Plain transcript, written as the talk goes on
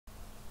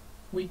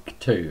Week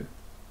 2.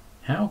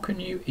 How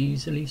can you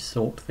easily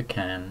sort the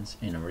cans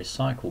in a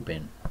recycle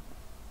bin?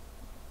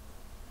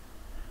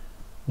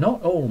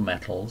 Not all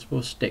metals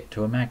will stick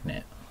to a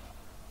magnet.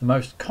 The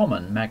most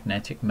common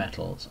magnetic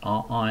metals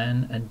are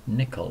iron and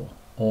nickel,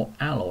 or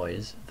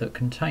alloys that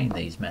contain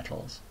these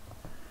metals.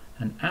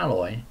 An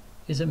alloy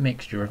is a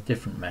mixture of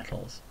different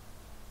metals.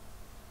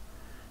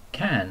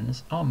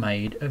 Cans are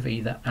made of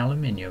either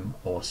aluminium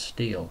or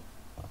steel.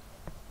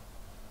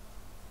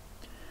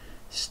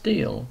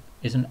 Steel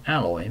is an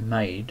alloy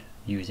made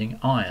using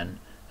iron,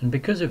 and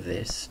because of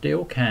this,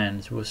 steel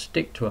cans will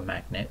stick to a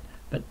magnet,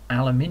 but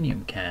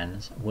aluminium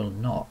cans will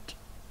not.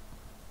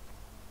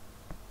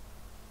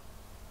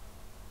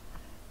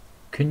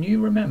 Can you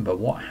remember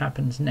what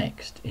happens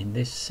next in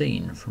this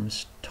scene from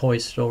Toy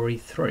Story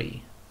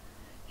 3?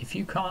 If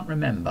you can't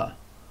remember,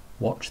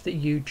 watch the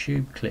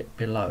YouTube clip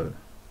below.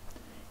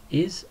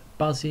 Is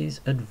Buzzy's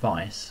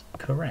advice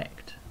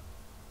correct?